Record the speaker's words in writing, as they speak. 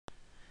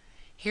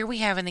Here we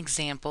have an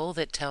example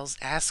that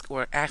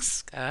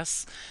asks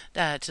us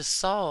to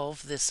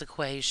solve this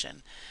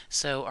equation.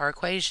 So our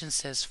equation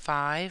says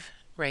 5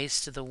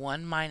 raised to the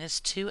 1 minus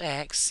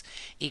 2x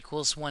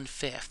equals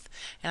 1/5.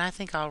 And I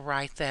think I'll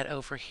write that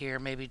over here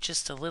maybe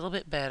just a little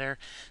bit better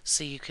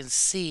so you can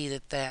see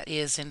that that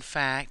is in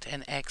fact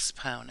an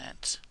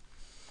exponent.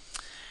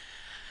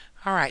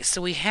 Alright,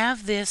 so we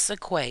have this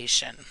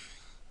equation.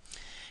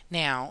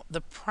 Now,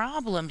 the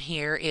problem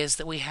here is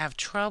that we have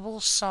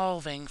trouble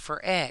solving for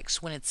x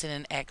when it's in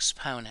an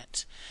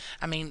exponent.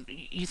 I mean,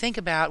 you think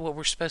about what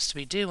we're supposed to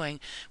be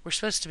doing. We're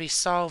supposed to be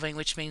solving,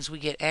 which means we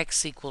get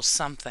x equals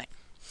something.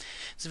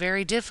 It's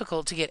very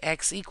difficult to get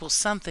x equals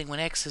something when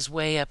x is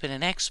way up in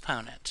an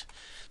exponent.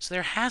 So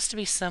there has to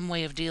be some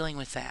way of dealing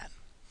with that.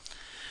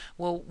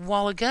 Well, a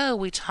while ago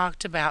we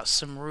talked about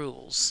some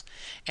rules,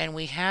 and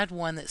we had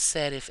one that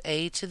said if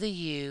a to the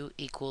u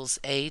equals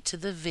a to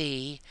the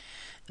v,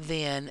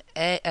 then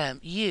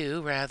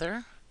u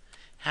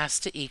has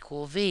to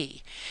equal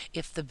v.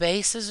 If the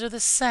bases are the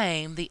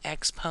same, the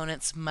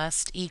exponents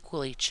must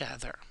equal each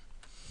other.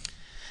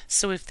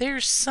 So if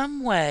there's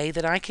some way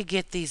that I could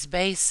get these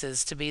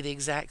bases to be the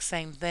exact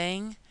same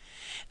thing,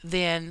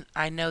 then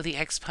I know the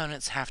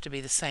exponents have to be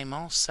the same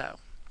also.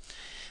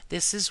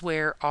 This is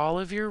where all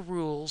of your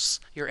rules,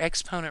 your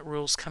exponent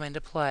rules, come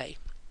into play.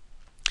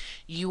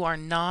 You are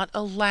not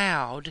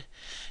allowed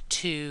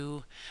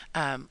to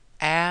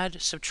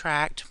add,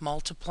 subtract,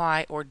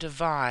 multiply, or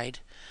divide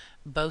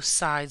both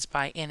sides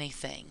by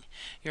anything.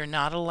 You're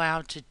not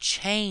allowed to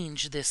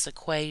change this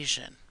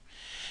equation.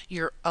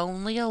 You're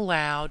only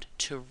allowed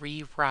to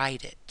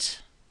rewrite it.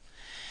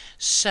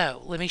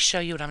 So let me show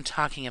you what I'm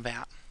talking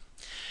about.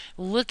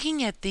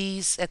 Looking at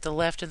these at the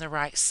left and the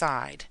right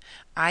side,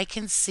 I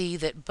can see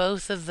that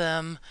both of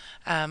them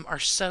are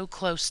so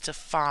close to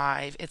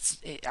 5.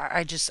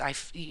 I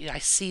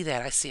see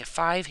that. I see a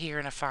 5 here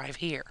and a 5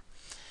 here.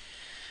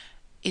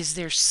 Is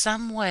there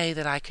some way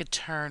that I could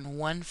turn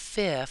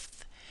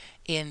 1/5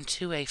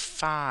 into a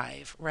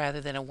 5 rather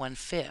than a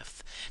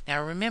 1/5?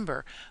 Now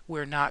remember,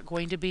 we're not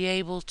going to be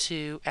able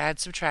to add,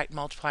 subtract,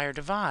 multiply, or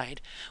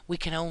divide. We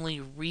can only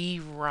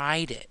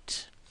rewrite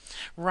it.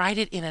 Write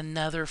it in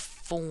another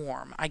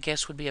form, I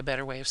guess would be a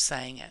better way of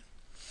saying it.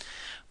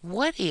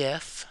 What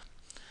if,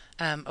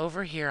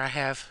 over here I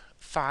have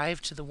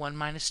 5 to the 1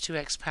 minus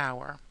 2x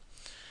power.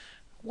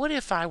 What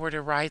if I were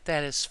to write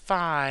that as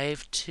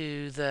 5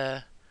 to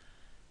the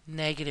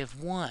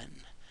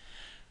 -1?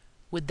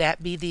 Would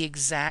that be the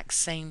exact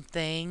same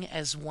thing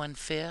as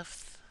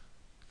 1/5?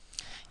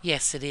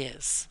 Yes, it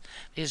is.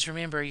 Because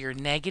remember, your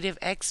negative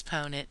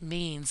exponent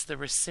means the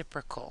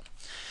reciprocal.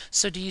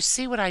 So do you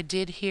see what I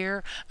did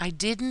here? I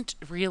didn't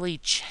really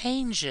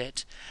change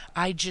it.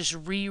 I just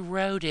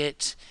rewrote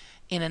it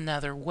in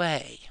another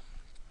way.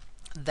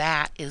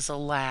 That is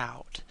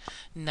allowed.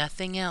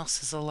 Nothing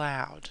else is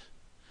allowed.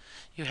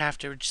 You have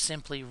to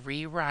simply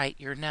rewrite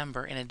your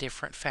number in a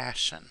different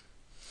fashion.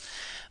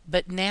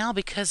 But now,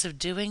 because of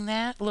doing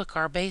that, look,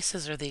 our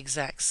bases are the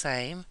exact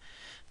same,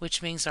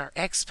 which means our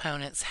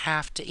exponents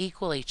have to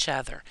equal each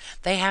other.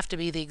 They have to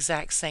be the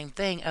exact same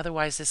thing,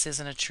 otherwise this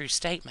isn't a true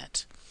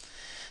statement.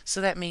 So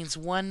that means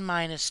 1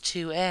 minus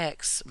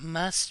 2x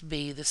must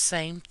be the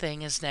same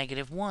thing as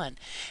 -1.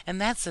 And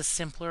that's a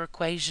simpler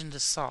equation to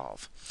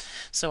solve.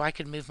 So I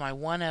could move my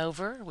 1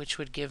 over, which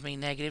would give me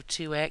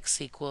 -2x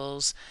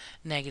equals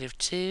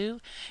 -2.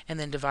 And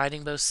then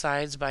dividing both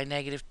sides by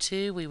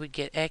 -2, we would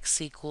get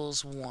x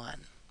equals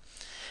 1.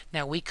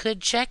 Now we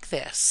could check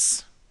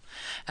this.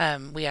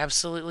 We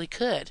absolutely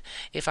could.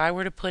 If I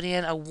were to put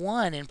in a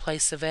 1 in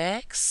place of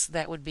x,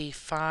 that would be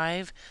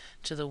 5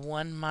 to the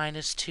 1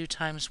 minus 2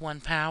 times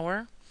 1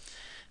 power,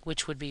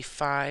 which would be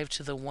 5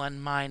 to the 1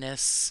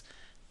 minus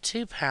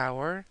 2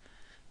 power,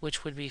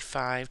 which would be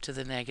 5 to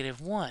the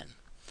 -1.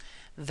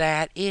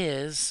 That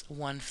is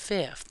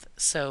 1/5.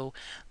 So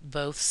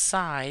both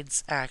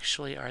sides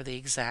actually are the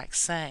exact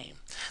same.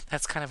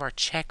 That's kind of our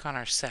check on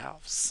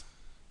ourselves.